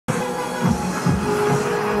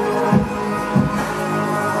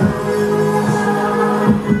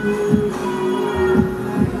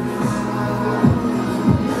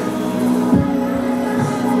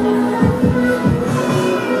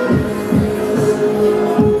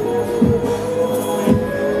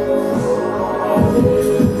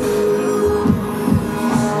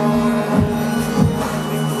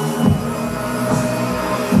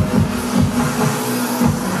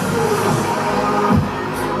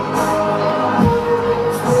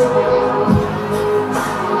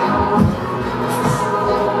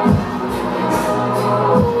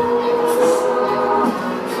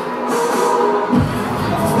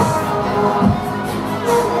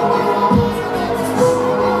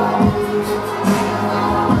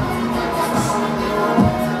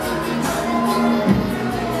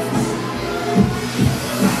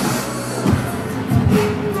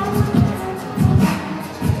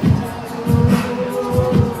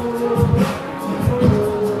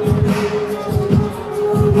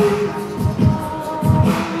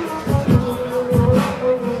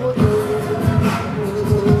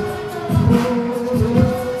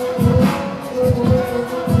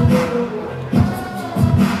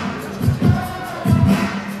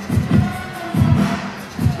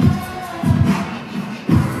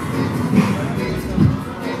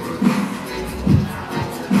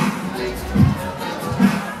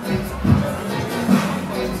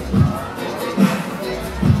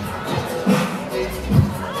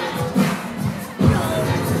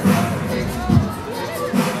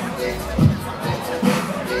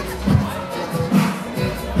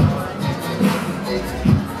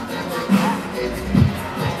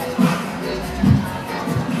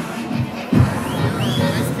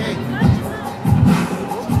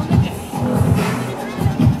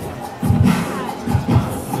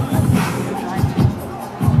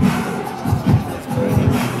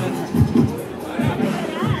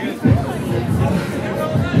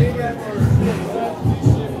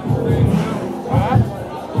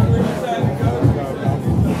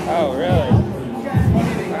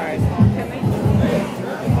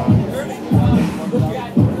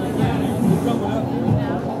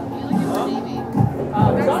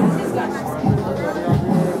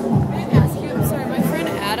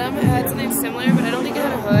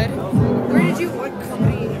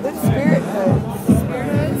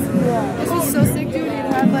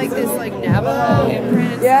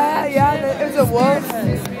Yeah, yeah, it was a wolf.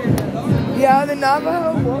 Yeah, the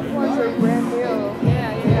Navajo wolf ones are brand new.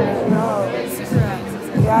 Yeah. No.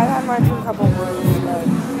 Yeah, I had mine for a couple months, but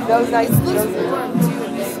that was nice. It looks warm too.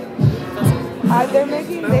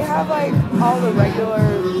 They have like all the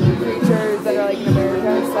regular creatures that are like in America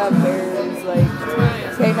and stuff. Bears, like,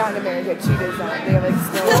 okay, not in America, cheetahs not. They have like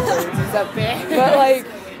snow leopards and stuff. But like,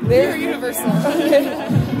 they're universal.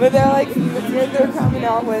 But they're like, they're coming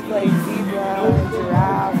out with like zebra and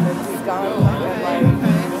giraffe and skunk and like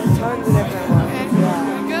tons of different ones.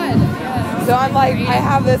 Yeah. Good. So I'm like, I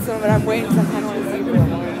have this one, but I'm waiting because I kind of want a zebra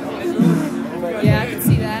one. Yeah, I can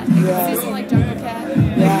see that. I can see some like jungle cat.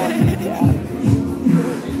 Yeah.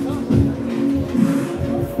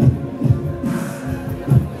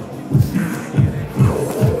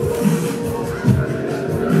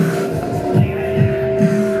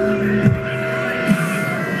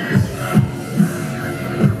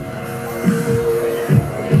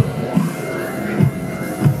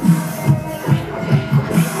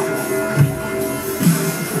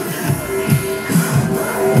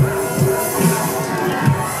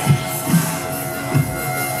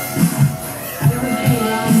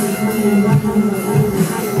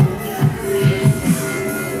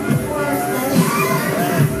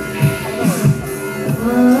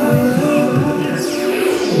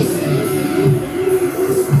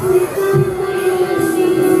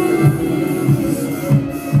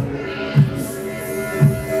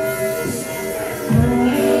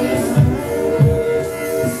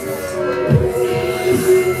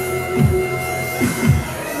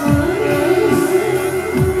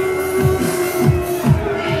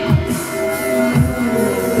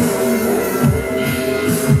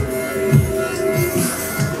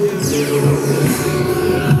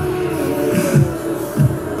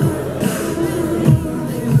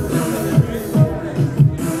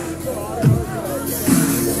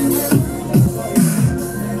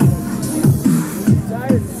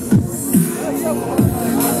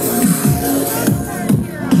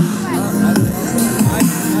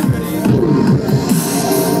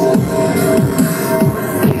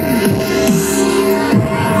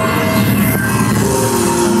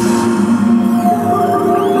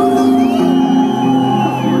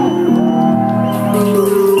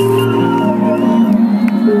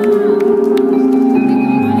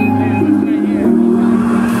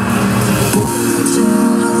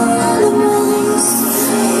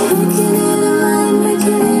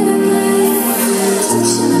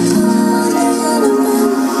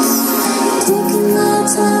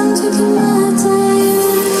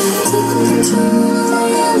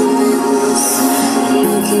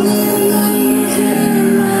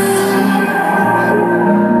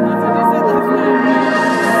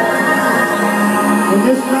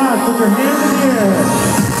 Put your hands in the air.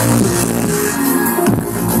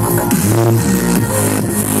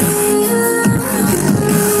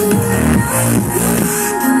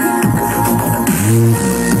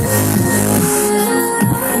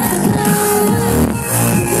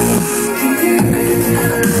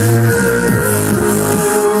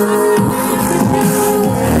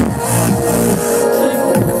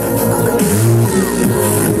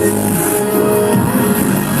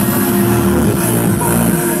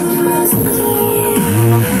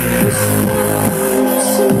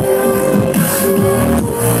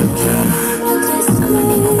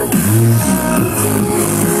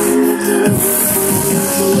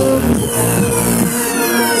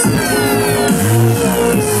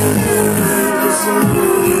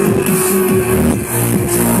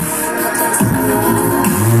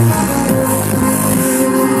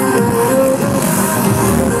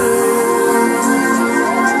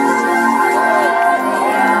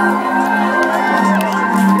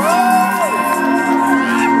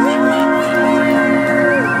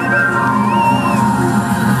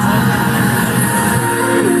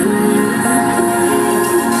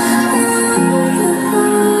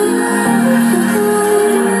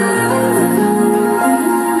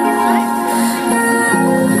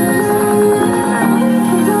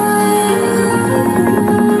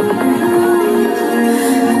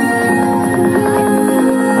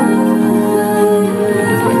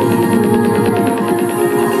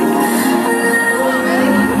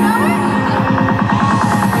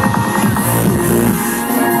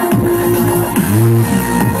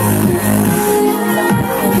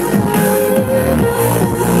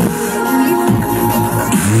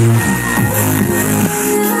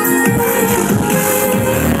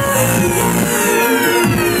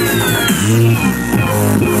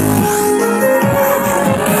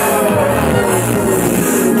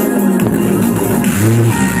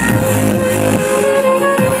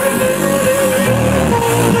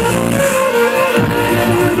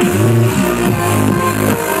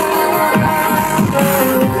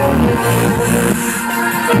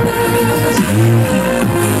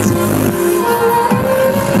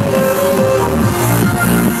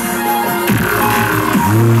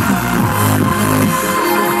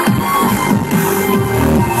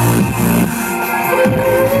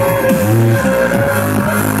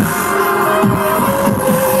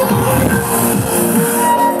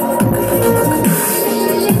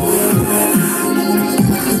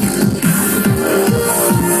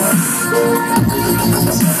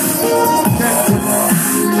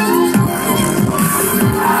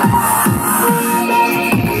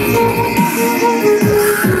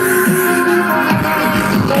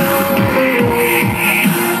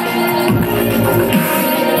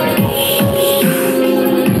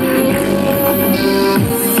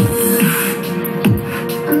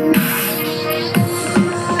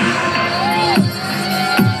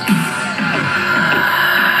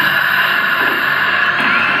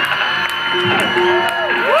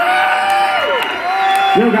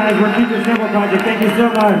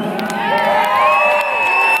 time.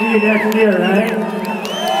 See you next year, right?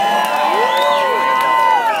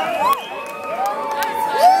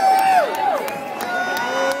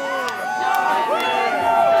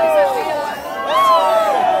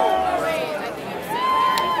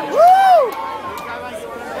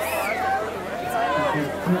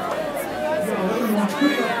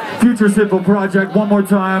 Future Simple Project, one more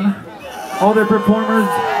time. All their performers.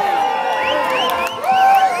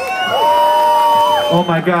 Oh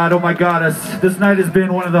my God, this night has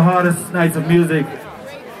been one of the hottest nights of music.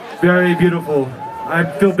 Very beautiful. I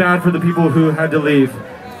feel bad for the people who had to leave.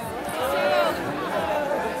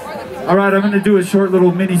 Alright, I'm gonna do a short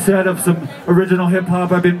little mini set of some original hip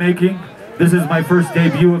hop I've been making. This is my first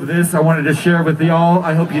debut of this. I wanted to share with y'all.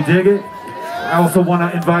 I hope you dig it. I also want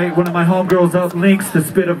to invite one of my homegirls up, Lynx, to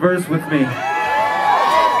spit a verse with me.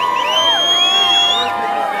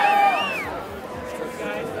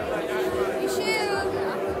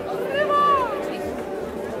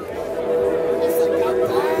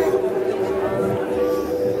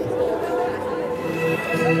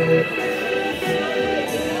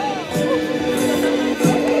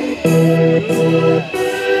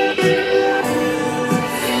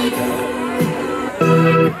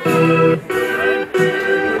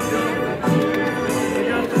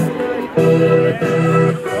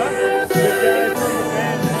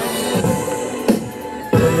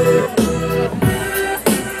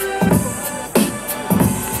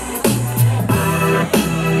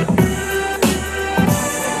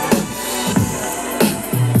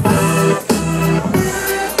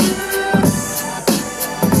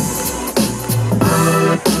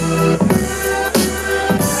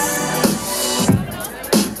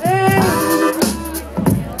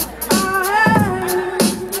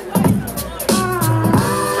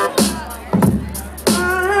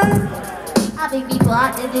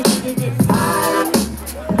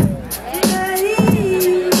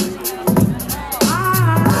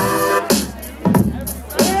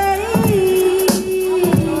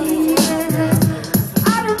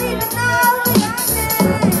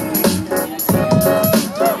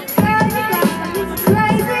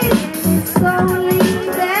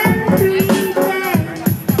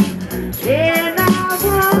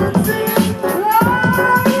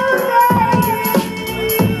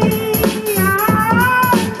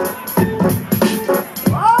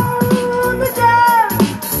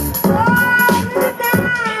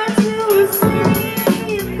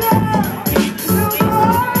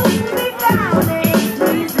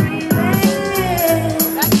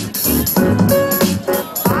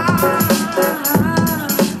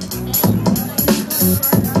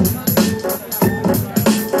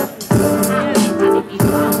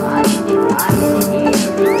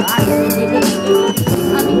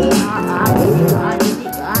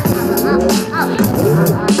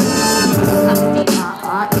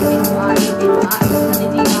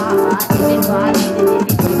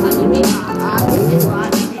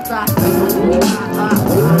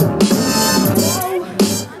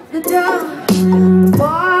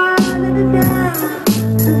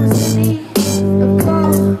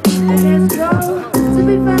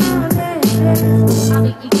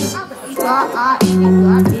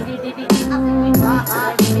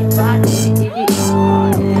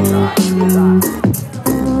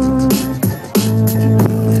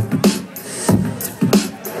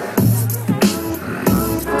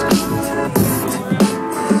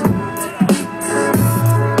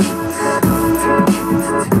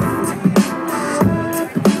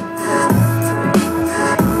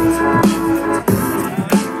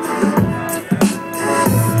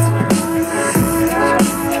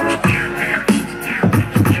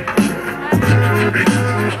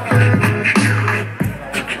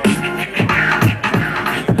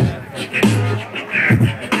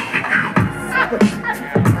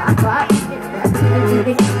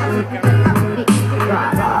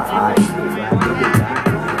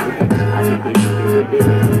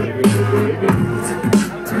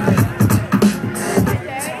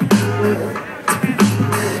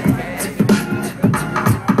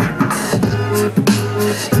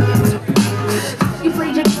 You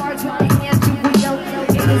played your cards, but they hand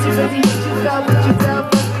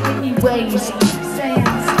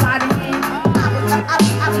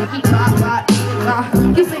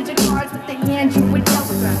you a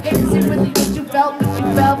dealt. It isn't really what you felt, but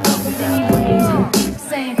you felt but anyways.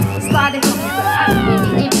 Saying, slide it,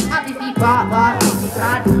 I be beat,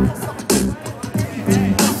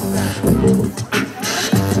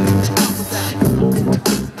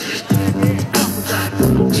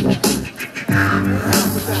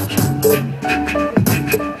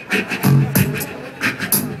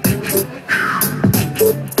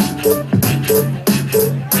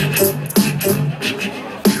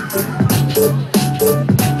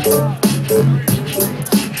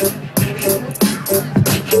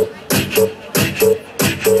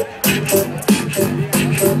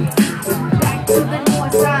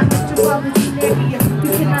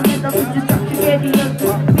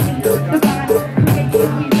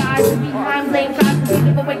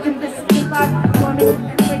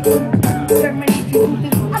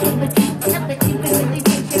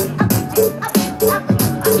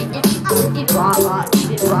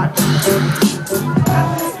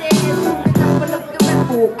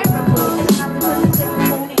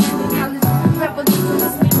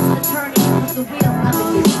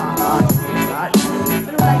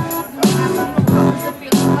 like